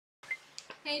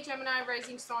Hey Gemini,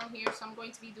 Rising Storm here. So I'm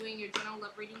going to be doing your general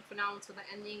love reading for now until the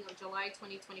ending of July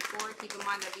 2024. Keep in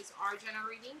mind that these are general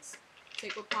readings.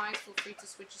 Take replies, feel free to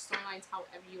switch your storylines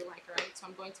however you like, alright? So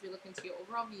I'm going to be looking to your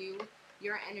overall view,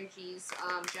 your energies,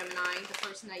 Gemini, the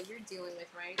person that you're dealing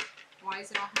with, right? Why is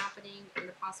it all happening, and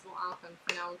the possible outcome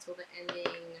for now until the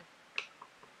ending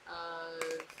of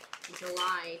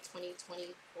July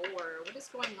 2024. What is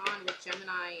going on with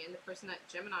Gemini and the person that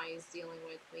Gemini is dealing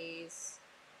with, please?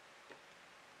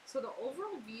 So the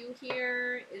overall view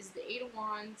here is the Eight of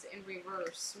Wands in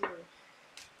reverse. Ooh.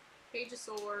 Page of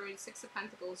Swords, Six of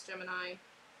Pentacles, Gemini.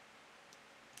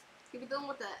 You'll be dealing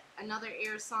with another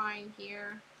air sign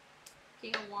here.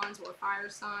 King of Wands or fire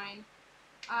sign.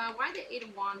 Why the Eight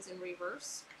of Wands in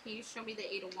reverse? Can you show me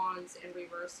the Eight of Wands in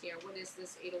reverse here? What is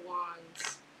this Eight of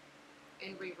Wands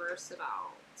in reverse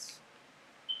about?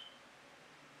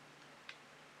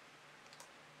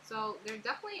 So they're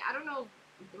definitely, I don't know,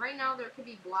 right now there could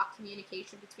be blocked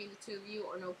communication between the two of you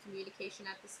or no communication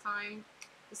at this time.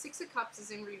 The Six of Cups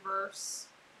is in reverse.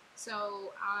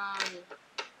 So,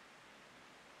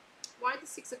 why the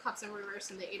Six of Cups in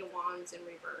reverse and the Eight of Wands in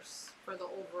reverse for the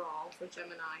overall for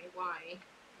Gemini? Why?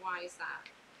 Why is that?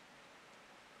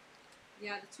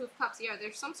 Yeah, the Two of Cups. Yeah,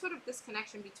 there's some sort of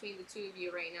disconnection between the two of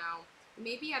you right now.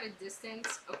 Maybe at a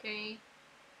distance, okay?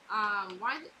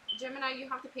 Why, Gemini, you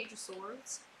have the Page of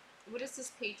Swords. What is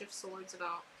this Page of Swords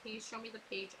about? Can you show me the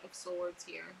Page of Swords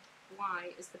here? Why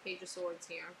is the Page of Swords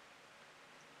here?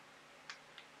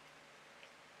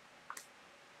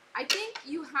 I think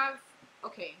you have...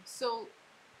 Okay, so...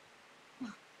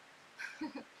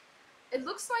 it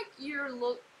looks like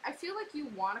I feel like you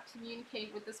want to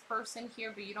communicate with this person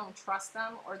here, but you don't trust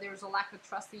them, or there's a lack of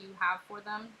trust that you have for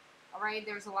them. Alright,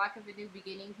 there's a lack of a new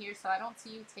beginning here, so I don't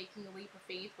see you taking a leap of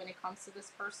faith when it comes to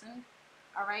this person.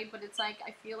 Alright, but it's like,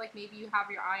 I feel like maybe you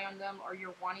have your eye on them, or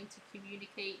you're wanting to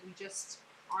communicate, you just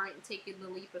aren't taking the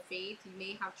leap of faith. You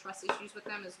may have trust issues with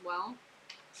them as well.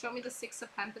 Show me the Six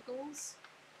of Pentacles.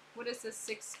 What is the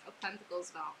Six of Pentacles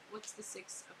about? What's the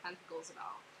Six of Pentacles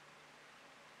about?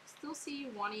 Still see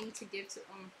you wanting to give to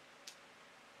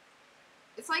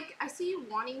it's like I see you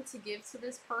wanting to give to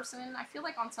this person. I feel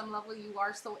like on some level you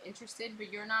are still interested,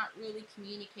 but you're not really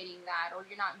communicating that, or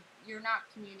you're not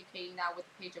communicating that with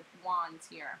the Page of Wands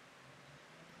here.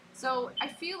 So I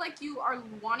feel like you are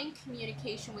wanting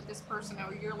communication with this person,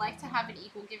 or you're like to have an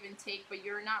equal give and take, but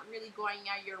you're not really going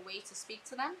out your way to speak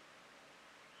to them.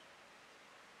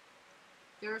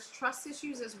 There's trust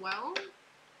issues as well.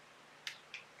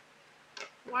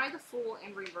 Why the Fool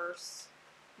in reverse?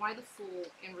 Why the Fool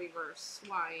in reverse?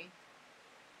 Why?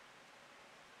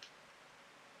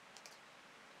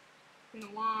 Queen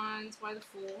of Wands. Why the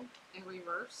Fool in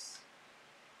reverse?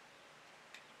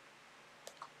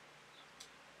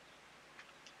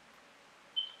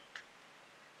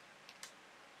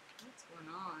 What's going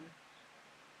on?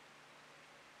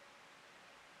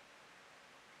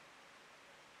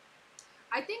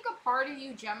 I think a part of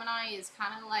you, Gemini, is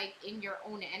kind of like in your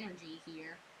own energy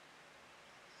here.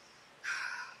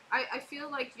 I feel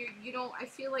like I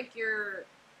feel like you're,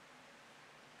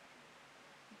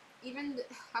 even,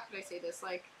 how could I say this,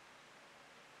 like,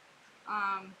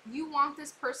 you want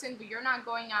this person, but you're not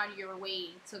going out of your way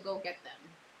to go get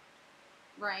them,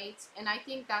 right? And I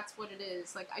think that's what it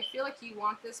is. Like, I feel like you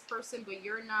want this person, but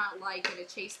you're not, like, gonna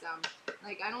chase them.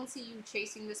 Like, I don't see you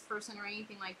chasing this person or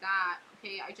anything like that,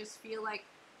 okay? I just feel like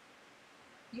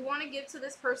you want to give to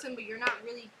this person, but you're not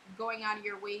really going out of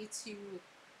your way to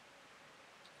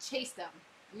chase them.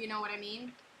 You know what I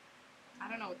mean? I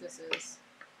don't know what this is.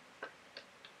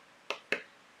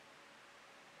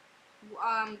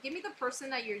 Give me the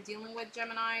person that you're dealing with,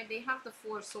 Gemini. They have the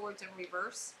Four of Swords in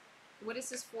reverse. What is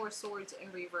this Four of Swords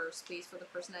in reverse, please, for the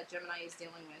person that Gemini is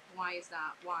dealing with? Why is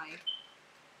that? Why?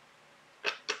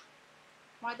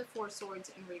 Why the Four of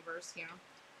Swords in reverse here?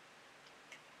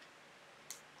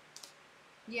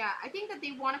 Yeah, I think that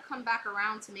they want to come back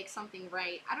around to make something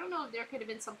right. I don't know if there could have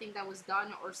been something that was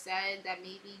done or said that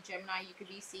maybe, Gemini, you could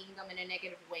be seeing them in a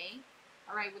negative way.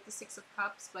 Alright, with the Six of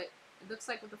Cups, but it looks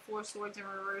like with the Four of Swords in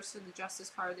reverse and the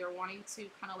Justice card, they're wanting to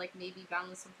kind of like maybe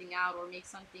balance something out or make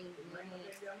something,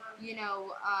 you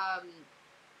know,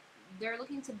 they're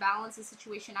looking to balance the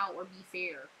situation out or be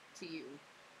fair to you.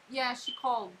 Yeah, she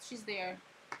called. She's there.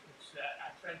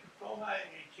 I tried to call her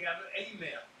and she has an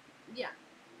email. Yeah.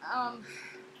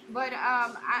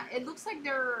 It looks like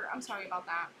I'm sorry about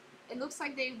that. It looks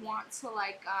like they want to,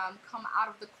 like, come out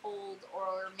of the cold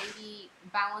or maybe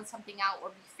balance something out or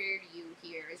be fair to you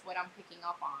here is what I'm picking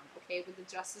up on, okay, with the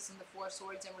Justice and the Four of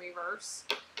Swords in reverse.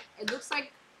 It looks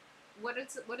like, what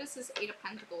is this Eight of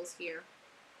Pentacles here?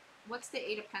 What's the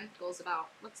Eight of Pentacles about?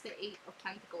 What's the Eight of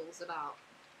Pentacles about?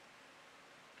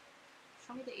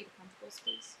 Show me the Eight of Pentacles,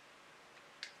 please.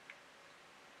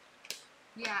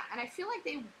 Yeah, and I feel like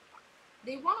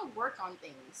they want to work on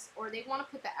things, or they want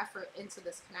to put the effort into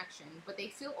this connection, but they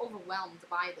feel overwhelmed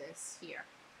by this here.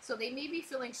 So they may be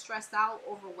feeling stressed out,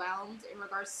 overwhelmed in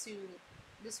regards to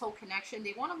this whole connection.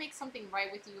 They want to make something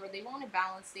right with you, or they want to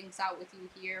balance things out with you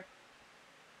here.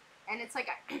 And it's like,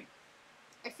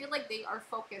 I feel like they are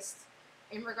focused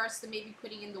in regards to maybe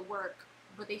putting in the work,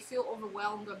 but they feel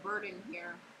overwhelmed or burdened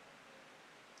here.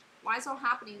 Why is all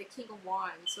happening? The King of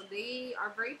Wands. So they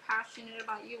are very passionate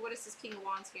about you. What is this King of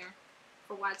Wands here?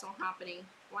 For why it's all happening.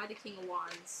 Why the King of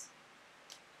Wands?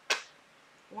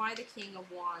 Why the King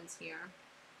of Wands here?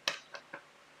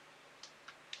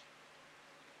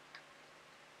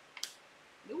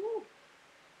 Ooh.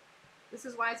 This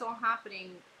is why it's all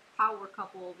happening. Power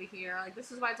couple over here. Like,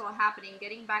 this is why it's all happening.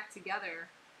 Getting back together,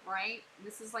 right?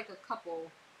 This is like a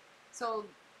couple. So,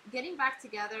 getting back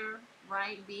together,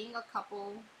 right? Being a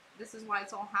couple. This is why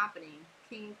it's all happening.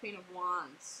 King and Queen of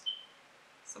Wands.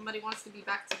 Somebody wants to be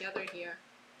back together here.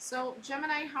 So,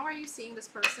 Gemini, how are you seeing this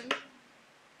person?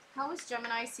 How is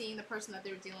Gemini seeing the person that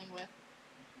they're dealing with?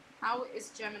 How is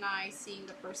Gemini seeing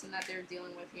the person that they're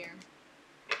dealing with here?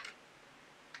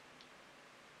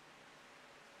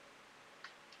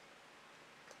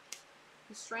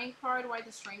 The Strength card. Why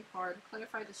the Strength card?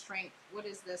 Clarify the Strength. What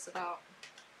is this about?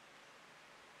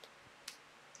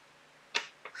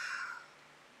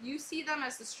 You see them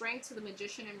as the Strength to the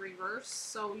Magician in reverse.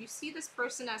 So you see this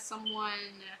person as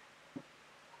someone...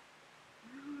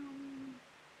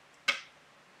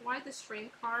 why the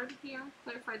Strength card here?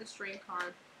 Clarify the Strength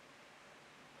card.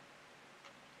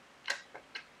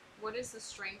 What is the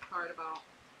Strength card about?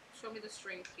 Show me the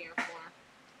Strength here for.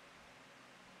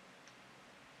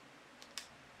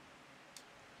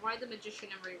 Why the Magician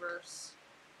in reverse?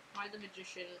 Why the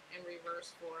Magician in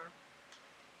reverse for?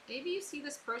 Maybe you see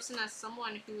this person as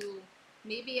someone who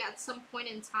maybe at some point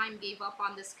in time gave up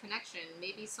on this connection.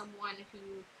 Maybe someone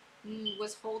who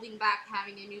was holding back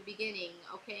having a new beginning,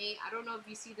 okay? I don't know if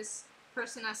you see this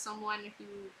person as someone who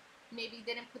maybe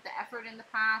didn't put the effort in the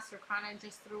past, or kind of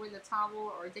just threw in the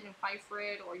towel, or didn't fight for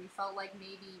it, or you felt like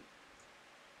maybe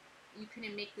you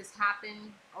couldn't make this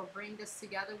happen or bring this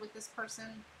together with this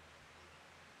person.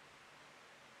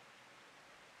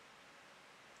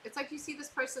 It's like you see this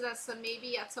person as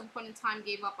maybe at some point in time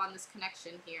gave up on this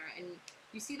connection here. And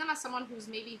you see them as someone who's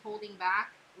maybe holding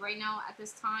back right now at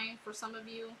this time for some of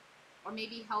you. Or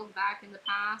maybe held back in the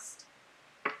past.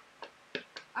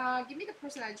 Give me the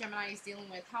person that Gemini is dealing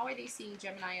with. How are they seeing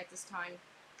Gemini at this time?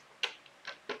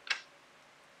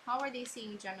 How are they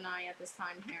seeing Gemini at this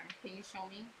time here? Can you show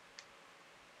me?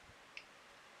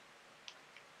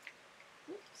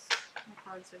 Oops. My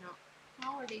cards are not.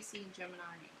 How are they seeing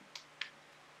Gemini?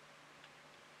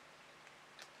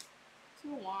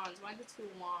 Two of Wands. Why the Two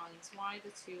of Wands? Why the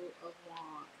Two of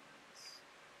Wands?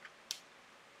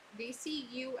 They see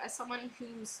you as someone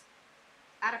who's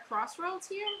at a crossroads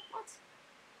here. What?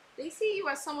 They see you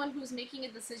as someone who's making a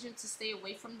decision to stay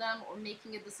away from them, or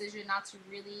making a decision not to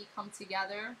really come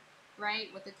together,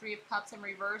 right? With the Three of Cups in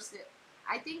reverse.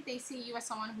 I think they see you as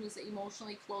someone who's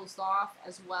emotionally closed off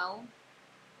as well.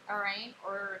 Alright?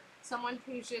 Or someone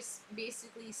who's just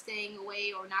basically staying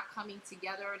away, or not coming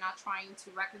together, or not trying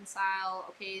to reconcile.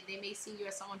 Okay, they may see you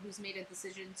as someone who's made a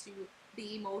decision to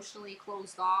be emotionally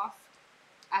closed off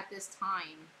at this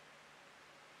time.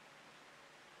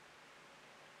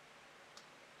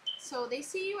 So they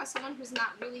see you as someone who's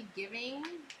not really giving.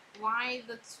 Why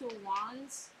the Two of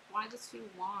Wands? Why the Two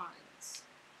of Wands?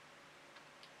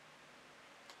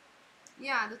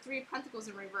 Yeah, the Three of Pentacles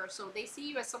in reverse. So they see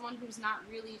you as someone who's not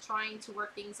really trying to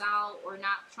work things out, or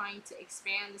not trying to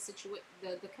expand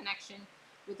the connection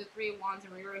with the Three of Wands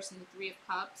in reverse and the Three of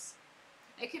Cups.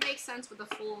 It can make sense with the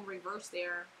Fool in reverse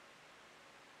there.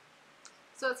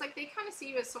 So it's like they kind of see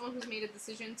you as someone who's made a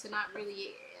decision to not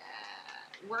really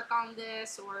work on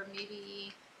this, or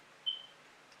maybe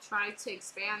try to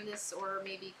expand this, or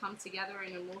maybe come together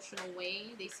in an emotional way.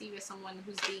 They see you as someone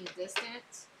who's being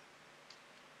distant.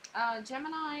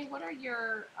 Gemini, what are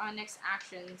your next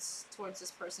actions towards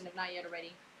this person, if not yet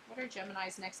already? What are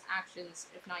Gemini's next actions,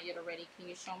 if not yet already? Can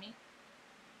you show me?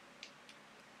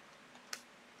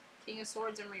 King of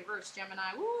Swords in reverse,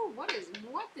 Gemini. Woo, what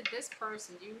did this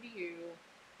person do to you?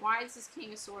 Why is this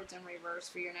King of Swords in reverse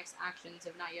for your next actions,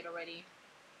 if not yet already?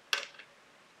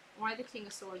 Why the King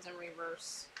of Swords in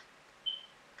reverse?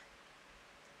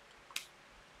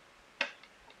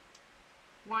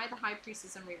 Why the High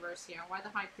Priestess in reverse here? Why the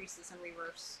High Priestess in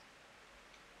reverse?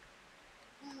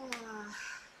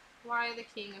 Why the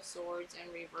King of Swords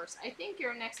in reverse? I think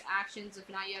your next actions, if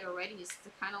not yet already, is to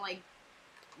kind of like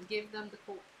give them the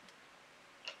cool.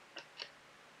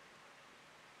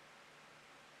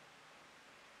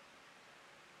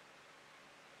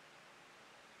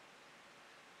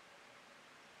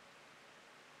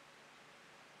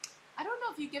 I don't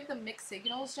know if you give them mixed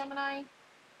signals, Gemini.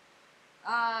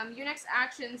 Your next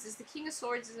actions is the King of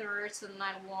Swords is in reverse to the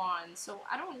Knight of Wands. So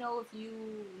I don't know if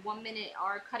you 1 minute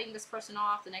are cutting this person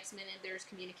off, the next minute there's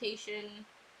communication.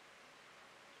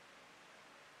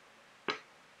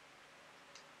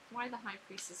 Why the High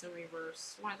Priestess in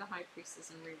reverse? Why the High Priestess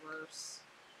in reverse?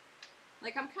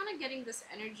 Like, I'm kind of getting this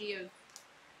energy of...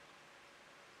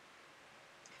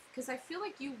 Because I feel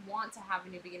like you want to have a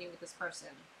new beginning with this person.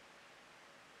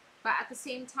 But at the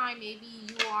same time, maybe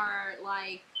you are,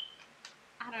 like,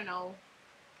 I don't know,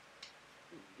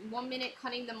 1 minute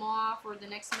cutting them off, or the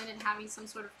next minute having some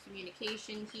sort of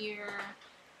communication here.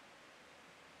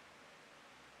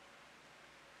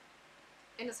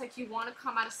 And it's like you want to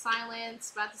come out of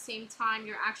silence, but at the same time,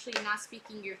 you're actually not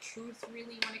speaking your truth,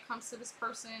 really, when it comes to this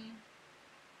person.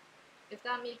 If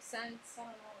that makes sense, I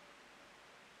don't know.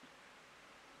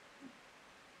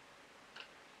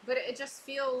 But it just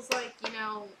feels like, you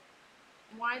know,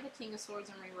 why the King of Swords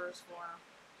in reverse for?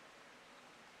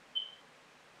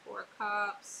 4 of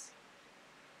Cups.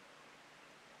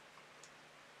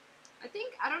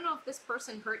 I don't know if this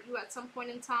person hurt you at some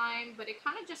point in time, but it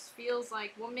kind of just feels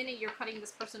like 1 minute you're cutting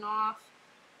this person off.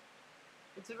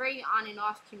 It's a very on and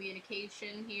off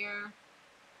communication here.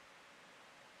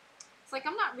 It's like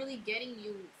I'm not really getting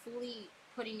you fully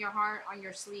putting your heart on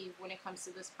your sleeve when it comes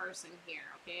to this person here,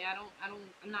 okay?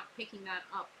 I'm not picking that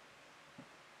up.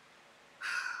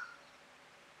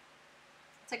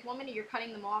 It's like 1 minute you're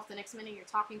cutting them off, the next minute you're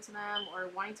talking to them or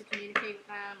wanting to communicate with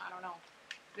them. I don't know.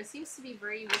 But it seems to be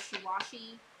very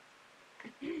wishy-washy.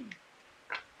 Give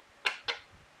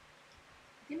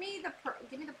me the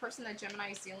person that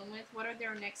Gemini is dealing with. What are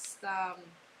their next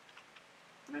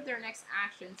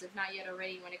actions, if not yet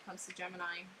already, when it comes to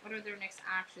Gemini? What are their next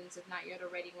actions, if not yet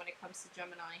already, when it comes to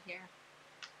Gemini here?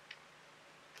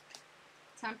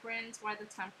 Temperance. Why the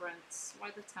Temperance? Why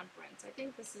the Temperance? I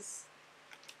think this is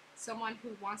someone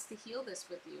who wants to heal this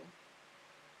with you.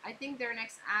 I think their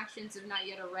next actions, if not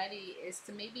yet already, is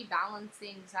to maybe balance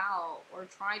things out or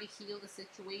try to heal the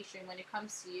situation when it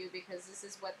comes to you, because this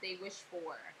is what they wish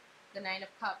for. The Nine of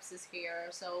Cups is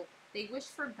here. So they wish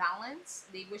for balance.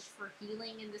 They wish for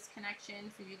healing in this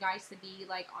connection, for you guys to be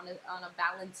like on a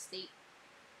balanced state,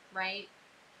 right?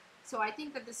 So I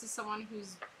think that this is someone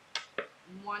who's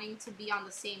wanting to be on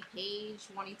the same page,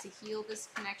 wanting to heal this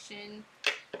connection,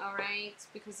 all right?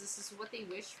 Because this is what they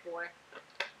wish for.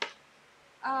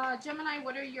 Gemini,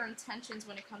 what are your intentions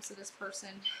when it comes to this person?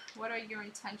 What are your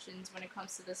intentions when it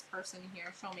comes to this person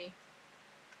here? Show me.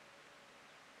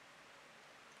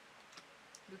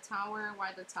 The Tower.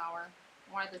 Why the Tower?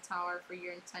 Why the Tower for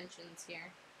your intentions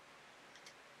here?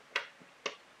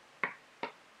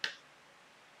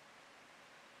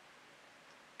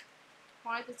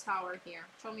 Why the Tower here?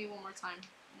 Show me one more time.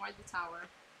 Why the Tower?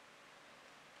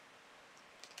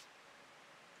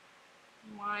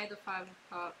 Why the Five of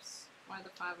Cups? Why the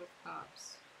Five of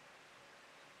Cups?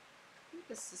 I think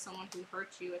this is someone who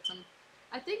hurt you at some...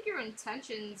 I think your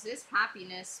intentions is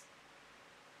happiness.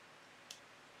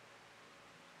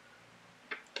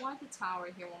 Why the Tower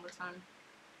here one more time?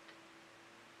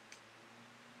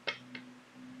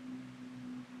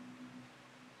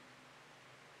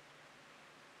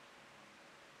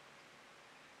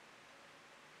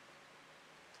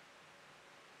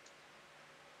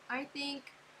 I think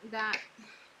that...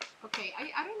 Okay,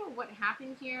 I don't know what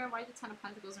happened here. Why the Ten of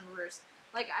Pentacles in reverse?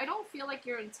 Like, I don't feel like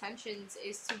your intentions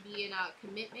is to be in a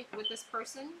commitment with this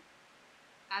person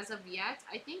as of yet.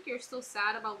 I think you're still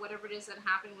sad about whatever it is that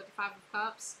happened with the Five of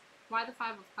Cups. Why the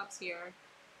Five of Cups here?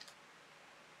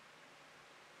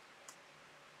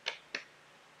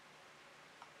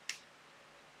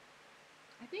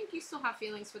 I think you still have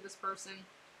feelings for this person,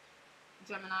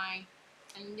 Gemini.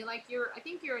 And you like I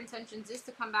think your intentions is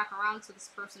to come back around to this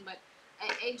person, but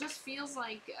it just feels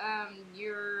like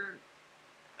you're,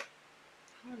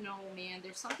 I don't know, man.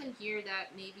 There's something here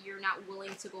that maybe you're not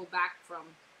willing to go back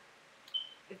from,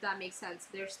 if that makes sense.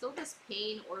 There's still this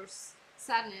pain or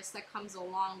sadness that comes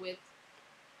along with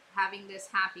having this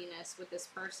happiness with this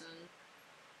person.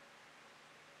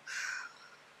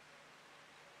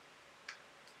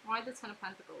 Why the Ten of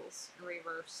Pentacles in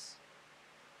reverse?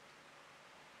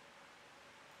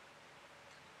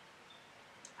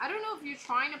 I don't know if you're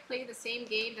trying to play the same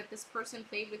game that this person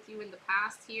played with you in the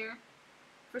past here,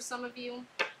 for some of you,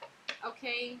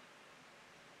 okay?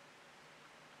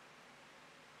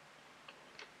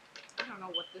 don't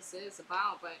know what this is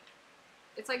about, but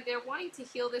it's like they're wanting to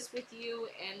heal this with you,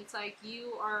 and it's like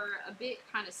you are a bit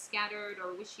kind of scattered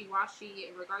or wishy-washy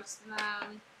in regards to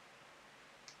them,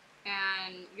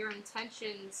 and your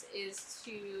intentions is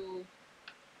to,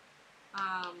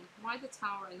 why the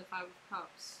Tower and the Five of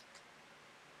Cups?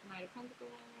 Knight of Pentacles,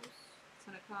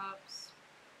 Ten of Cups,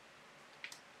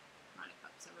 Nine of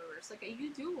Cups in reverse. Like,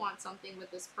 you do want something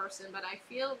with this person, but I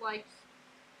feel like,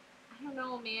 I don't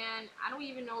know, man. I don't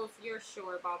even know if you're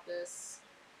sure about this.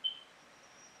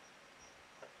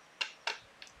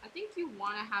 I think you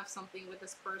want to have something with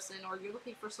this person, or you're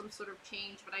looking for some sort of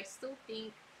change, but I still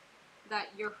think that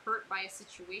you're hurt by a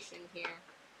situation here.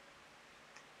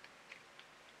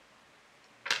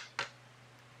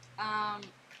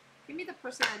 Give me the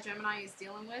person that Gemini is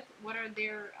dealing with. What are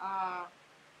their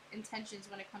intentions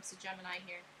when it comes to Gemini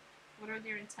here? What are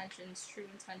their intentions, true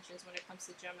intentions when it comes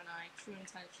to Gemini? True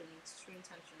intentions, true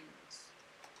intentions.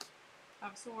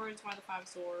 Five of Swords, why the Five of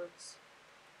Swords?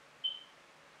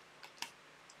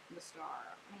 The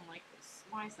Star. I don't like this.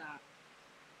 Why is that?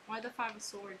 Why the Five of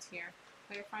Swords here?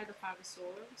 Clarify the Five of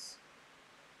Swords.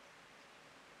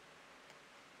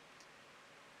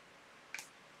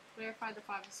 Clarify the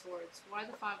Five of Swords. Why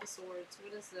the Five of Swords?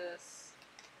 What is this?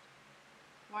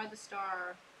 Why the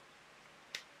Star?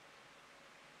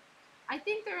 I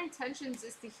think their intentions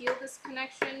is to heal this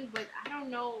connection, but I don't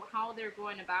know how they're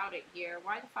going about it here.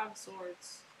 Why the Five of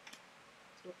Swords?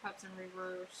 Two of Cups in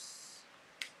reverse.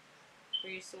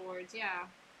 Three of Swords, yeah.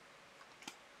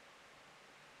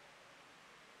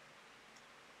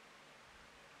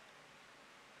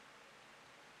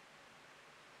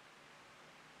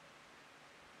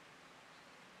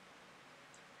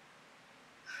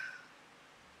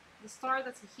 The Star,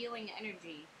 that's a healing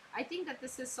energy. I think that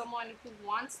this is someone who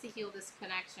wants to heal this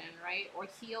connection, right? Or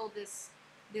heal this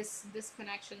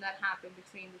connection that happened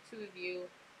between the two of you.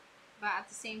 But at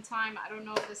the same time, I don't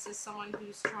know if this is someone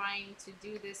who's trying to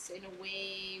do this in a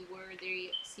way where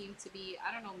they seem to be,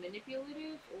 I don't know,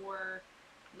 manipulative, or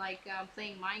like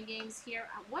playing mind games here.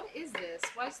 What is this?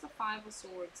 Why is the Five of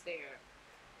Swords there?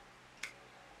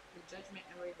 The Judgment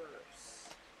in reverse.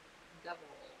 Devil.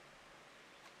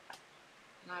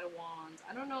 Knight of Wands.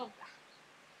 I don't know.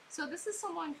 So this is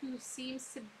someone who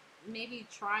seems to maybe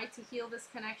try to heal this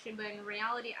connection, but in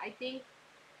reality, I think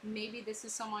maybe this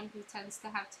is someone who tends to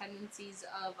have tendencies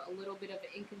of a little bit of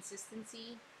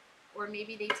inconsistency, or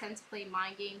maybe they tend to play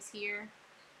mind games here.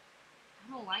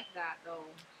 I don't like that, though.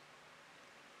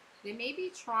 They may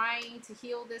be trying to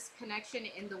heal this connection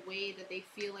in the way that they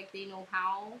feel like they know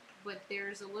how, but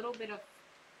there's a little bit of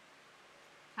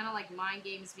kind of like mind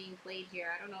games being played here.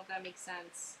 I don't know if that makes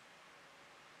sense.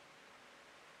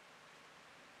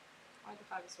 Why the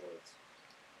Five of Swords?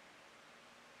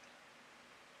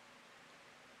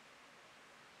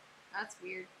 That's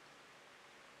weird.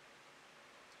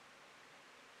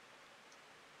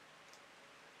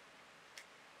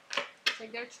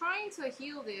 Like, they're trying to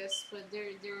heal this, but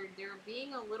they're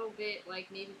being a little bit like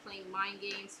maybe playing mind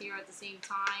games here at the same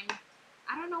time.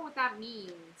 I don't know what that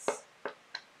means.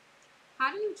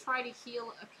 How do you try to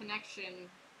heal a connection,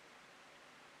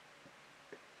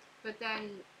 but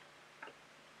then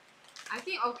I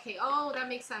think, okay, oh, that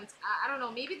makes sense. I don't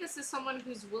know. Maybe this is someone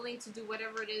who's willing to do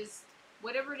whatever it is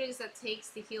that takes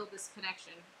to heal this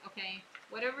connection, okay?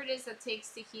 Whatever it is that takes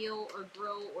to heal or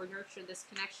grow or nurture this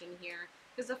connection here.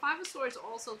 Because the Five of Swords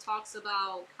also talks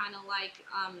about kind of like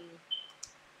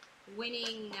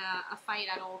winning a fight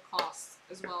at all costs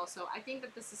as well. So I think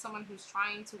that this is someone who's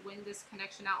trying to win this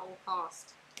connection at all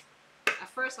costs. At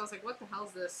first I was like, what the hell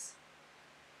is this?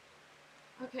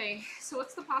 Okay, so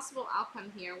what's the possible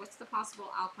outcome here? What's the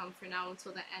possible outcome for now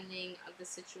until the ending of the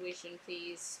situation,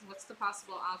 please? What's the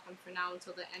possible outcome for now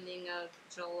until the ending of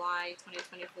July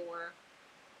 2024?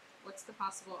 What's the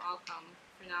possible outcome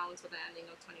for now until the ending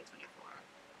of 2024?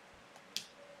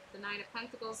 The Knight of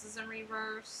Pentacles is in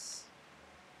reverse.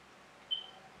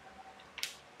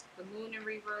 The Moon in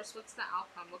reverse. What's the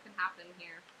outcome? What can happen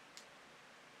here?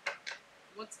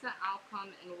 What's the outcome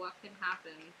and what can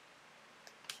happen?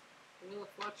 The Wheel of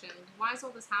Fortune. Why is all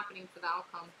this happening for the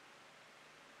outcome?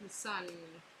 The Sun.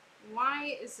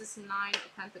 Why is this Nine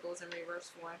of Pentacles in reverse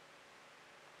for?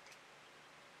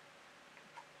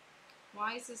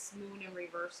 Why is this Moon in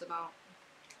reverse about?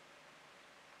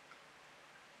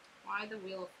 Why the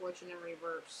Wheel of Fortune in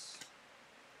reverse?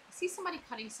 I see somebody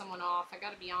cutting someone off. I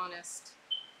gotta be honest.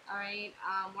 Alright,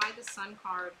 why the Sun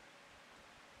card?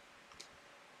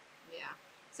 Yeah.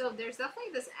 So there's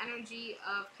definitely this energy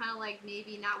of kind of like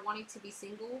maybe not wanting to be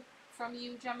single from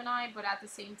you, Gemini, but at the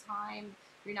same time,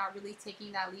 you're not really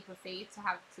taking that leap of faith to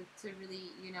have to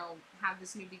really, you know, have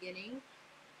this new beginning.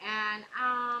 And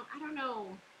I don't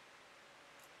know.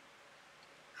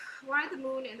 Why the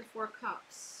moon and the four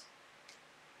cups?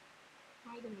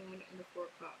 Why the moon and the four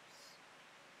cups?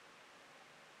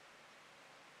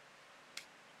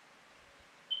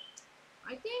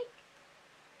 I think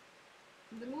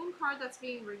the moon card that's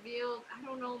being revealed, I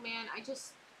don't know, man. I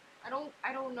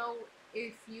don't know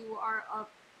if you are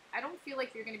up. I don't feel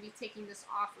like you're going to be taking this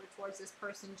offer towards this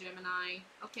person, Gemini.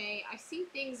 Okay, I see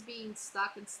things being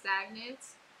stuck and stagnant,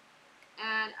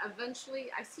 and eventually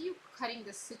I see you cutting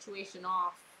this situation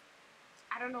off.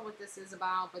 I don't know what this is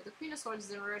about, but the Queen of Swords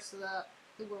is in reverse to the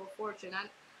Wheel of Fortune, and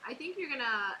I think you're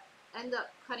gonna end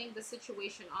up cutting the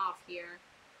situation off here.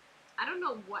 I don't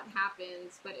know what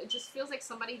happens, but it just feels like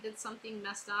somebody did something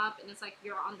messed up, and it's like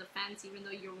you're on the fence, even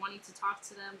though you're wanting to talk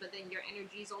to them, but then your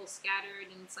energy's all scattered,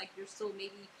 and it's like you're still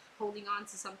maybe holding on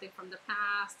to something from the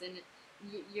past, and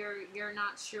you're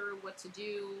not sure what to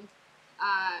do.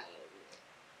 I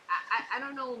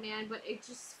don't know, man, but it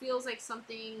just feels like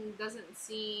something doesn't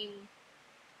seem.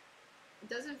 It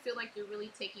doesn't feel like you're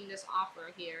really taking this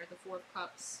offer here, the Four of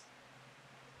Cups.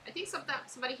 I think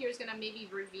somebody here is going to maybe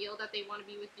reveal that they want to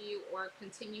be with you or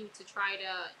continue to try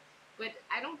to, but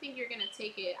I don't think you're going to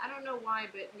take it. I don't know why,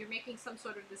 but you're making some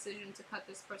sort of decision to cut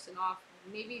this person off.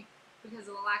 Maybe because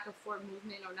of the lack of forward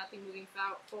movement or nothing moving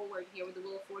forward here with the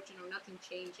Wheel of Fortune or nothing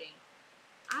changing.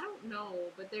 I don't know,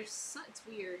 but it's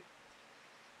weird.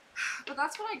 But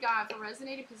that's what I got. If it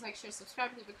resonated, please like, share,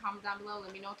 subscribe, leave a comment down below.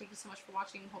 Let me know. Thank you so much for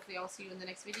watching. Hopefully I'll see you in the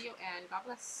next video, and God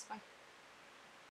bless. Bye.